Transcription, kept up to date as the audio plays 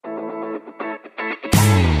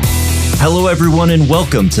Hello, everyone, and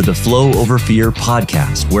welcome to the Flow Over Fear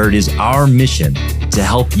podcast, where it is our mission to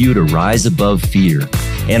help you to rise above fear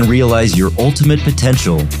and realize your ultimate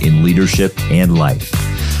potential in leadership and life.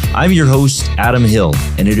 I'm your host, Adam Hill,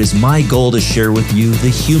 and it is my goal to share with you the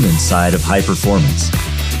human side of high performance.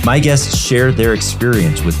 My guests share their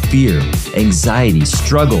experience with fear, anxiety,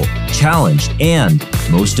 struggle, challenge, and,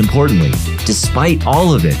 most importantly, despite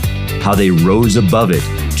all of it, how they rose above it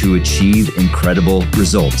to achieve incredible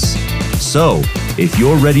results. So, if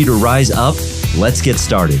you're ready to rise up, let's get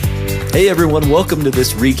started. Hey everyone, welcome to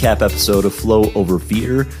this recap episode of Flow Over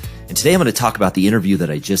Fear. And today I'm going to talk about the interview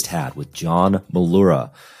that I just had with John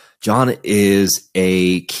Mollura. John is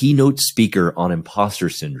a keynote speaker on imposter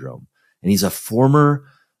syndrome, and he's a former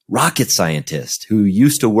rocket scientist who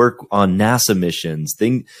used to work on NASA missions,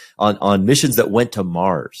 on missions that went to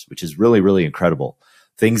Mars, which is really, really incredible.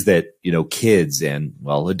 Things that, kids and,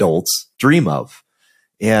 adults dream of.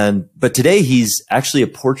 But today he's actually a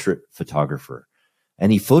portrait photographer,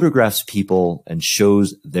 and he photographs people and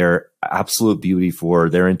shows their absolute beauty for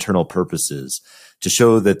their internal purposes to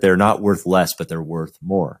show that they're not worth less, but they're worth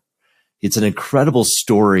more. It's an incredible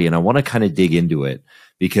story, and I want to kind of dig into it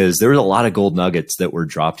because there were a lot of gold nuggets that were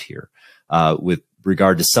dropped here with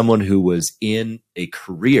regard to someone who was in a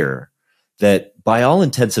career that by all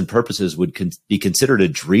intents and purposes would be considered a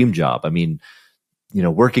dream job. I mean,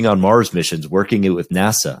 working on Mars missions, working it with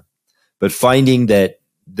NASA, but finding that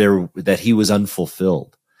he was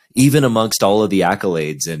unfulfilled, even amongst all of the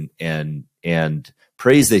accolades and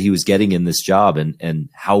praise that he was getting in this job and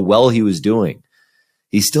how well he was doing.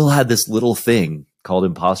 He still had this little thing called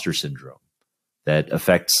imposter syndrome that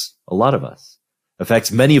affects a lot of us,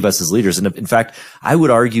 affects many of us as leaders. And in fact, I would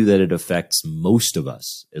argue that it affects most of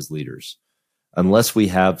us as leaders, unless we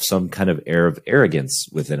have some kind of air of arrogance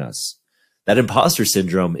within us. That imposter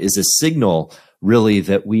syndrome is a signal, really,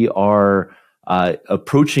 that we are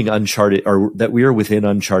approaching uncharted, or that we are within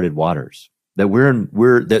uncharted waters. That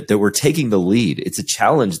we're taking the lead. It's a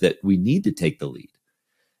challenge that we need to take the lead.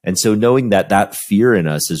 And so, knowing that fear in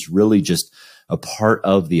us is really just a part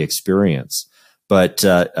of the experience. But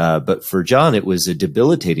for John, it was a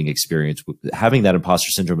debilitating experience having that imposter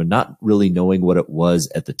syndrome and not really knowing what it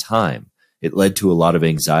was at the time. It led to a lot of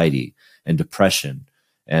anxiety and depression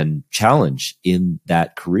and challenge in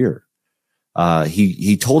that career.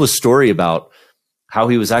 He told a story about how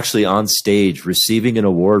he was actually on stage receiving an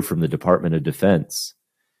award from the Department of Defense.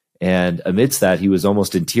 And amidst that, he was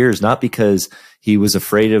almost in tears, not because he was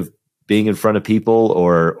afraid of being in front of people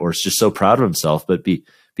or just so proud of himself, but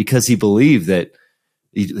because he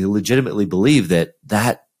legitimately believed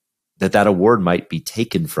that award might be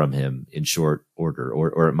taken from him in short order,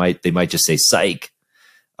 or they might just say psych.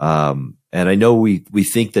 And I know we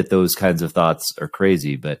think that those kinds of thoughts are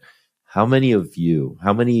crazy, but how many of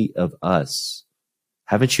us,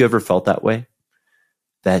 haven't you ever felt that way?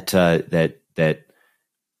 That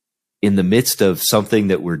in the midst of something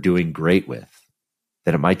that we're doing great with,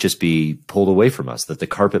 that it might just be pulled away from us, that the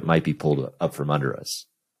carpet might be pulled up from under us.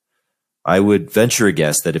 I would venture a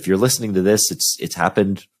guess that if you're listening to this, it's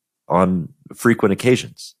happened on frequent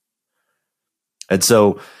occasions. And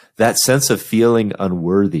so that sense of feeling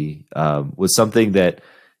unworthy was something that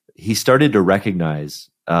he started to recognize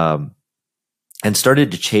and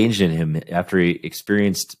started to change in him after he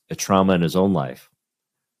experienced a trauma in his own life.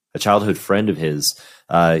 A childhood friend of his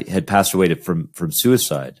had passed away from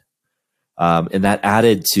suicide. And that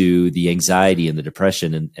added to the anxiety and the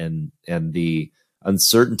depression and the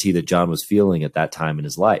uncertainty that John was feeling at that time in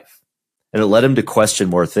his life. And it led him to question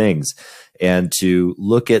more things and to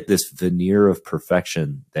look at this veneer of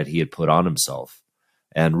perfection that he had put on himself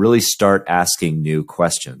and really start asking new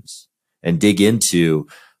questions and dig into,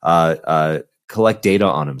 collect data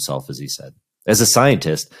on himself, as he said. As a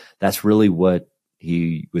scientist, that's really what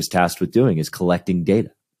he was tasked with doing, is collecting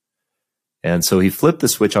data. And so he flipped the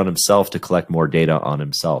switch on himself to collect more data on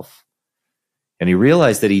himself. And he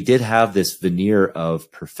realized that he did have this veneer of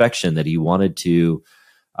perfection that he wanted to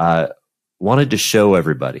show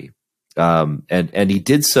everybody. And he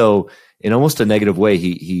did so in almost a negative way.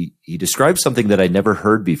 He described something that I never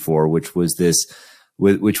heard before, which was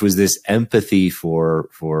this empathy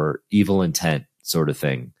for evil intent sort of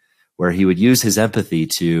thing, where he would use his empathy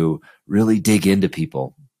to really dig into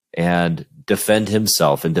people and defend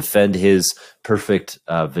himself and defend his perfect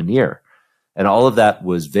veneer. And all of that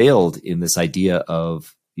was veiled in this idea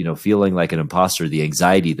of, feeling like an imposter, the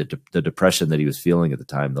anxiety, the depression that he was feeling at the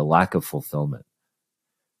time, the lack of fulfillment.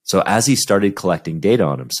 So as he started collecting data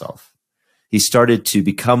on himself, he started to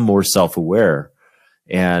become more self-aware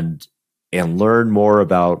and learn more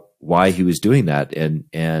about why he was doing that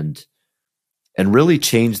and and really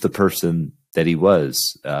change the person that he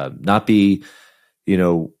was, not be,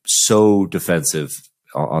 so defensive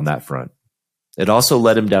on that front. It also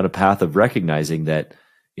led him down a path of recognizing that,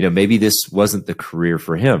 maybe this wasn't the career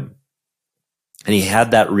for him. And he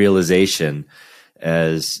had that realization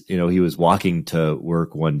as, he was walking to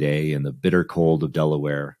work one day in the bitter cold of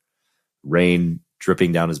Delaware, rain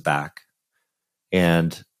dripping down his back.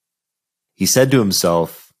 And he said to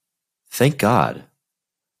himself, thank God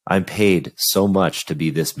I'm paid so much to be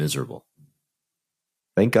this miserable.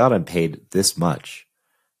 Thank God I'm paid this much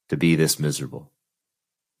to be this miserable.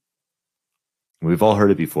 We've all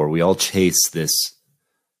heard it before. We all chase this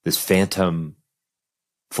phantom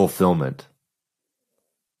fulfillment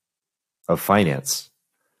of finance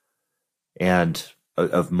and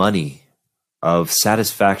of money, of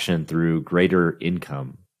satisfaction through greater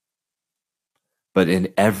income. But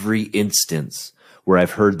in every instance where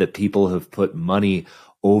I've heard that people have put money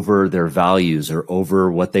over their values or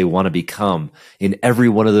over what they want to become, in every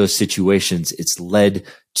one of those situations, it's led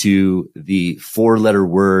to the four-letter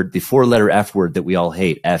F word that we all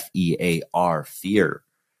hate, F-E-A-R, fear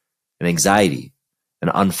and anxiety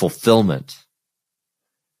and unfulfillment.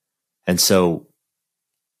 And so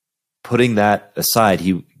putting that aside,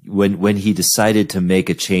 when he decided to make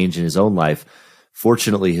a change in his own life,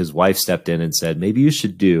 fortunately, his wife stepped in and said, maybe you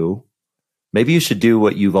should do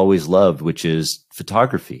what you've always loved, which is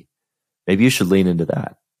photography. Maybe you should lean into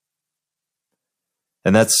that.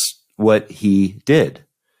 And that's what he did.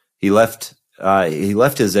 He left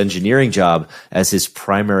his engineering job as his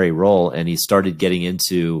primary role, and he started getting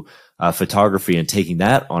into photography and taking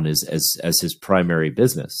that on as his primary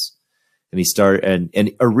business. And he started,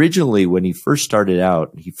 and originally when he first started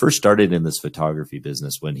out, he first started in this photography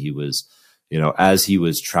business when he was, as he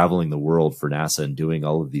was traveling the world for NASA and doing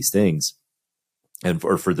all of these things, and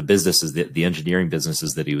for the businesses, the engineering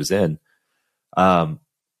businesses that he was in,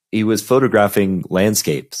 he was photographing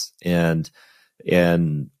landscapes, and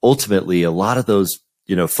ultimately a lot of those,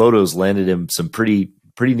 photos landed him some pretty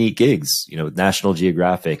neat gigs, National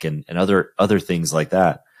Geographic and other things like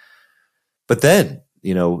that. But then,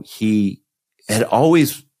 he had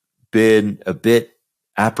always been a bit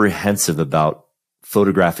apprehensive about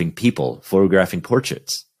photographing people, photographing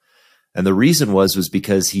portraits. And the reason was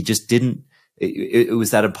because he just didn't, it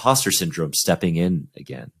was that imposter syndrome stepping in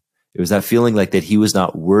again. It was that feeling like that he was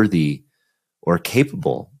not worthy or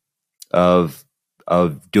capable of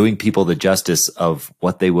doing people the justice of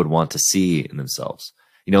what they would want to see in themselves.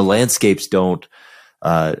 Landscapes don't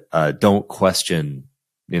question,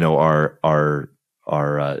 our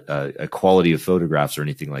quality of photographs or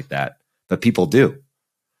anything like that, but people do.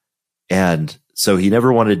 And so he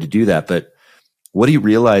never wanted to do that. But what he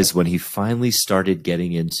realized when he finally started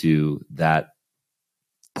getting into that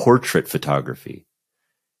portrait photography,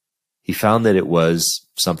 he found that it was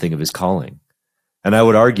something of his calling. And I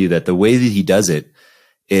would argue that the way that he does it,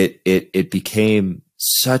 it became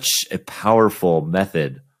such a powerful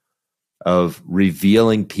method of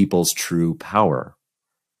revealing people's true power,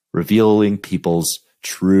 revealing people's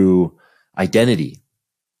true identity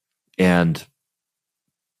and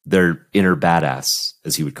their inner badass,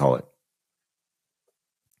 as he would call it.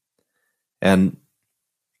 And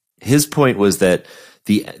his point was that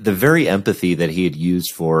the very empathy that he had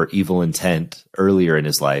used for evil intent earlier in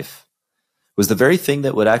his life was the very thing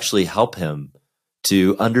that would actually help him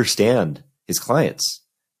to understand his clients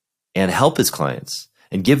and help his clients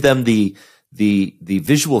and give them the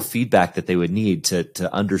visual feedback that they would need to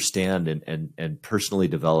understand and personally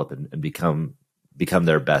develop and become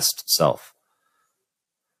their best self.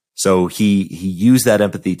 So he used that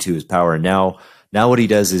empathy to his power. And now what he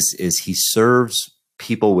does is he serves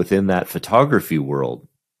people within that photography world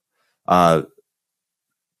as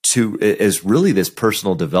really this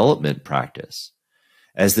personal development practice,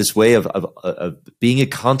 as this way of being a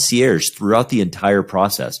concierge throughout the entire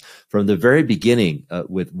process, from the very beginning,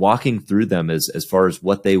 with walking through them as far as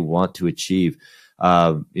what they want to achieve,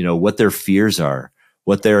 what their fears are,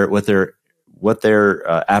 what their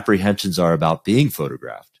apprehensions are about being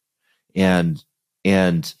photographed, and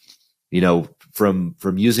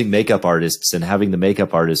from using makeup artists and having the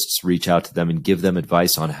makeup artists reach out to them and give them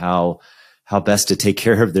advice on how best to take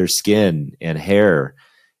care of their skin and hair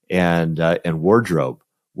and wardrobe,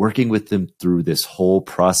 working with them through this whole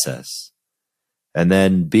process, and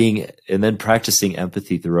then practicing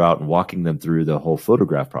empathy throughout and walking them through the whole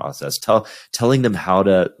photograph process, telling them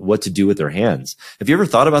what to do with their hands. Have you ever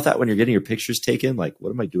thought about that when you're getting your pictures taken? Like, what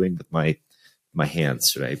am I doing with my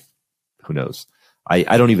hands? Who knows?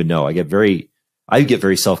 I don't even know. I get very I get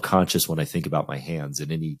very self-conscious when I think about my hands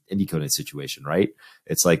in any kind of situation, right?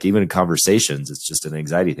 It's like even in conversations, it's just an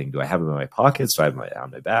anxiety thing. Do I have them in my pockets? Do I have them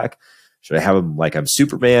on my back? Should I have them like I'm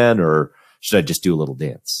Superman, or should I just do a little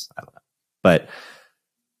dance? I don't know. But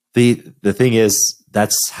the thing is,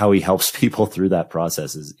 that's how he helps people through that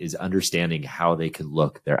process is understanding how they can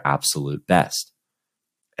look their absolute best,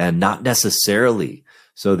 and not necessarily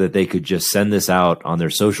so that they could just send this out on their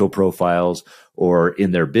social profiles or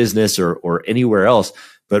in their business or anywhere else,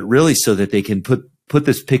 but really so that they can put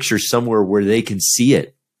this picture somewhere where they can see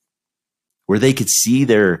it, where they could see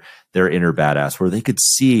their inner badass, where they could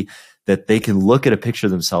see that they can look at a picture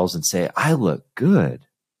of themselves and say, I look good.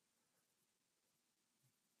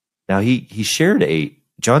 Now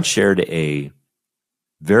John shared a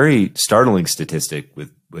very startling statistic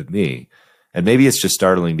with me. And maybe it's just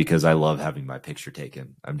startling because I love having my picture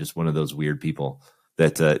taken. I'm just one of those weird people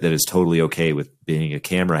that is totally okay with being a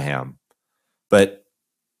camera ham. But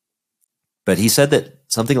he said that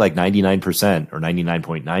something like 99% or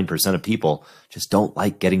 99.9% of people just don't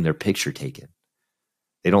like getting their picture taken.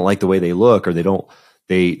 They don't like the way they look, or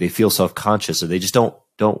they feel self-conscious, or they just don't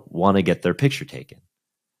want to get their picture taken.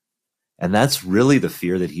 And that's really the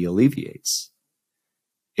fear that he alleviates,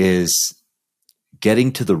 is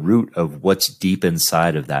getting to the root of what's deep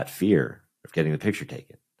inside of that fear of getting the picture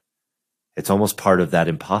taken. It's almost part of that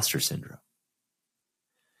imposter syndrome.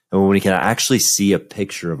 And when we can actually see a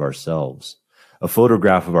picture of ourselves, a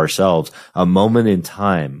photograph of ourselves, a moment in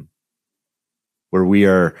time where we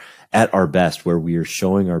are at our best, where we are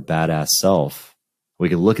showing our badass self, we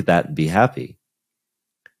can look at that and be happy.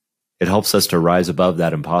 It helps us to rise above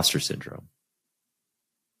that imposter syndrome.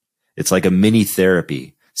 It's like a mini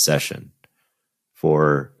therapy session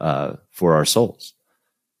for our souls.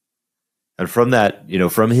 And from that,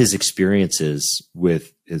 from his experiences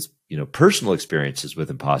with his, personal experiences with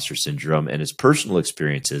imposter syndrome, and his personal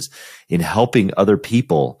experiences in helping other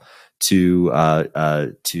people to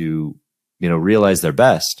realize their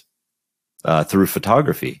best through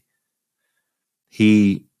photography,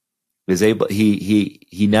 he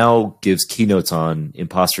now gives keynotes on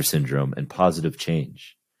imposter syndrome and positive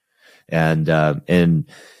change. And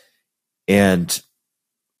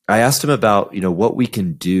I asked him about, what we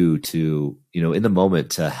can do to, in the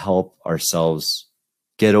moment, to help ourselves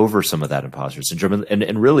get over some of that imposter syndrome.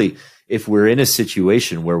 And really, if we're in a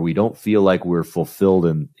situation where we don't feel like we're fulfilled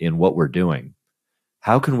in what we're doing,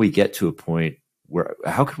 how can we get to a point where,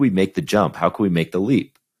 how can we make the jump? How can we make the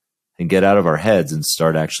leap and get out of our heads and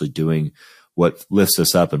start actually doing what lifts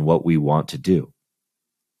us up and what we want to do?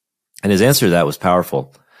 And his answer to that was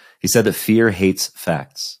powerful. He said that fear hates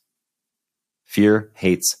facts. Fear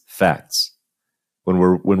hates facts. When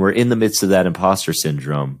we're in the midst of that imposter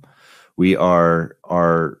syndrome, our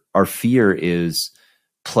fear is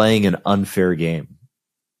playing an unfair game.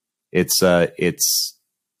 It's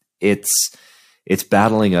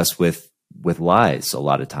battling us with lies a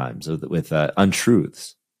lot of times, with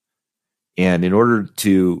untruths. And in order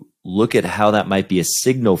to look at how that might be a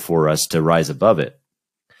signal for us to rise above it,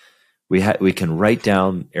 we can write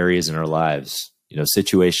down areas in our lives,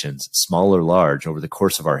 situations, small or large, over the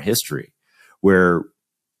course of our history, where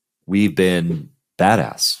we've been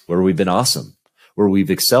badass, where we've been awesome, where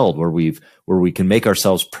we've excelled, where we can make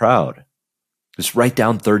ourselves proud. Just write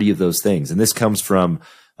down 30 of those things. And this comes from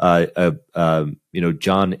John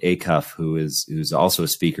Acuff, who's also a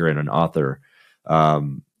speaker and an author,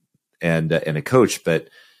 and a coach. But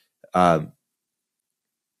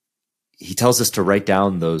he tells us to write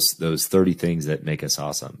down those 30 things that make us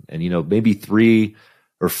awesome. And, maybe 3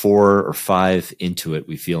 or 4 or 5 into it,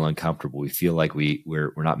 we feel uncomfortable. We feel like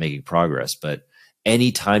we're not making progress. But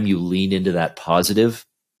anytime you lean into that positive,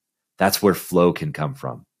 that's where flow can come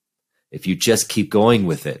from. If you just keep going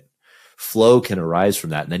with it, flow can arise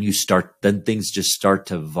from that. And then things just start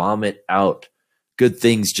to vomit out. Good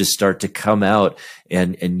things just start to come out,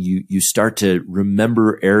 and you start to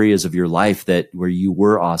remember areas of your life where you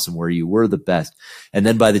were awesome, where you were the best. And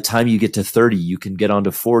then by the time you get to 30, you can get on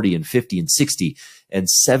to 40 and 50 and 60 and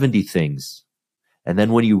 70 things. And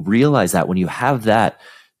then when you realize that, when you have that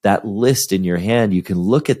list in your hand, you can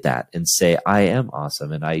look at that and say, I am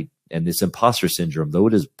awesome. And this imposter syndrome, though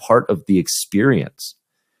it is part of the experience,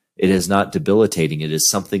 it is not debilitating. It is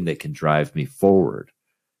something that can drive me forward.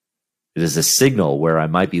 It is a signal where I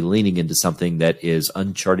might be leaning into something that is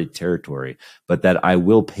uncharted territory, but that I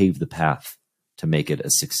will pave the path to make it a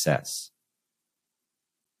success.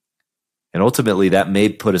 And ultimately, that may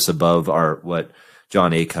put us above what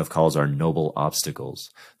John Acuff calls our noble obstacles.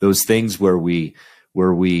 Those things where that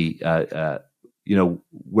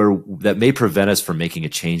may prevent us from making a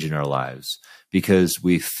change in our lives, because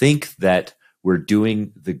we think that we're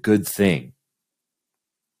doing the good thing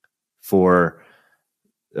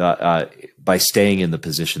by staying in the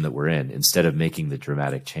position that we're in instead of making the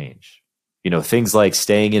dramatic change. Things like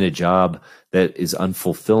staying in a job that is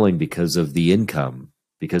unfulfilling because of the income,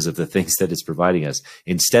 because of the things that it's providing us,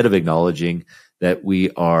 instead of acknowledging that we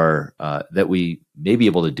may be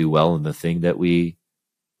able to do well in the thing that we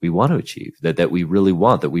want to achieve, that we really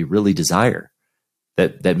want, that we really desire,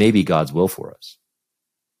 that may be God's will for us.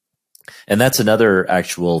 And that's another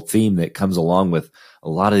actual theme that comes along with a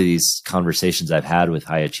lot of these conversations I've had with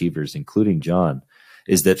high achievers, including John,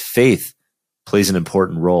 is that faith plays an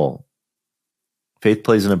important role. Faith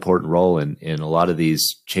plays an important role in a lot of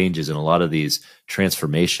these changes and a lot of these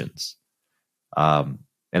transformations. And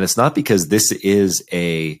it's not because this is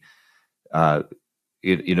this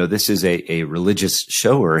is a religious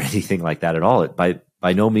show or anything like that at all.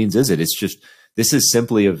 By no means is it. It's just, this is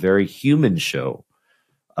simply a very human show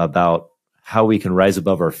about how we can rise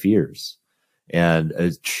above our fears and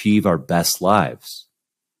achieve our best lives.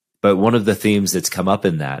 But one of the themes that's come up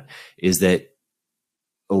in that is that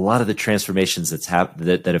a lot of the transformations that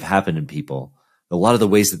have happened in people, a lot of the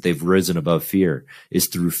ways that they've risen above fear is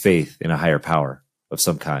through faith in a higher power of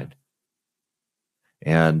some kind.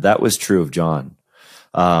 And that was true of John.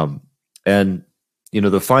 And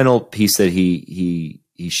the final piece that he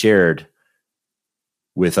shared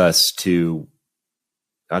with us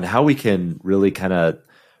on how we can really kind of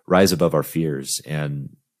rise above our fears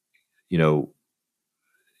and,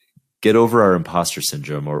 get over our imposter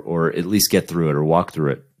syndrome or at least get through it or walk through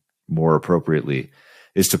it more appropriately,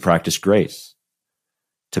 is to practice grace,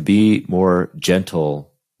 to be more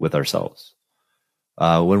gentle with ourselves.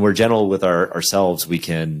 When we're gentle with ourselves, we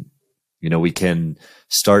can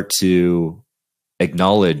start to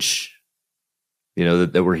acknowledge,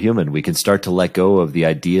 that we're human. We can start to let go of the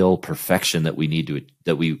ideal perfection that we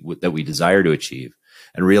desire to achieve,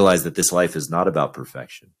 and realize that this life is not about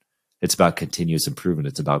perfection. It's about continuous improvement.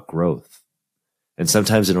 It's about growth. And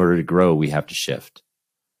sometimes in order to grow, we have to shift.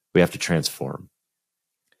 We have to transform.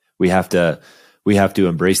 We have to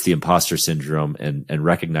embrace the imposter syndrome and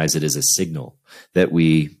recognize it as a signal that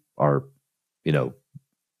we are,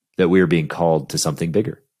 that we are being called to something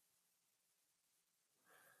bigger.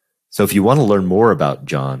 So if you want to learn more about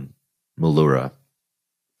John Mollura,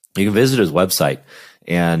 you can visit his website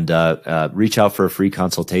and reach out for a free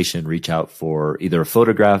consultation. Reach out for either a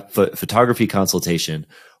photography consultation,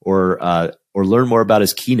 or learn more about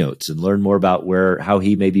his keynotes and learn more about how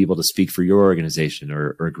he may be able to speak for your organization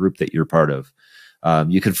or a group that you're part of.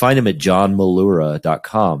 You can find him at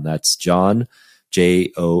johnmollura.com. That's John,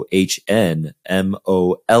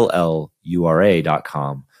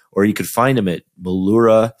 JohnMollura.com. Or you could find him at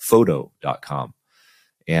molluraphoto.com.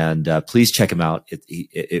 And please check him out.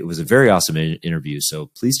 It was a very awesome interview. So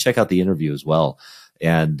please check out the interview as well.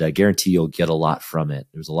 And I guarantee you'll get a lot from it.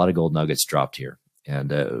 There was a lot of gold nuggets dropped here.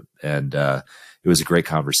 And it was a great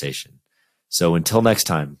conversation. So until next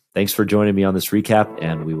time, thanks for joining me on this recap,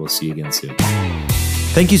 and we will see you again soon.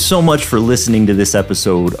 Thank you so much for listening to this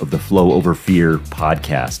episode of the Flow Over Fear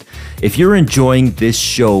podcast. If you're enjoying this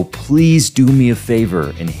show, please do me a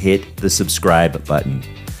favor and hit the subscribe button.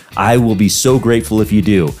 I will be so grateful if you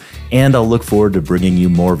do, and I'll look forward to bringing you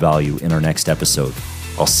more value in our next episode.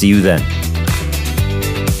 I'll see you then.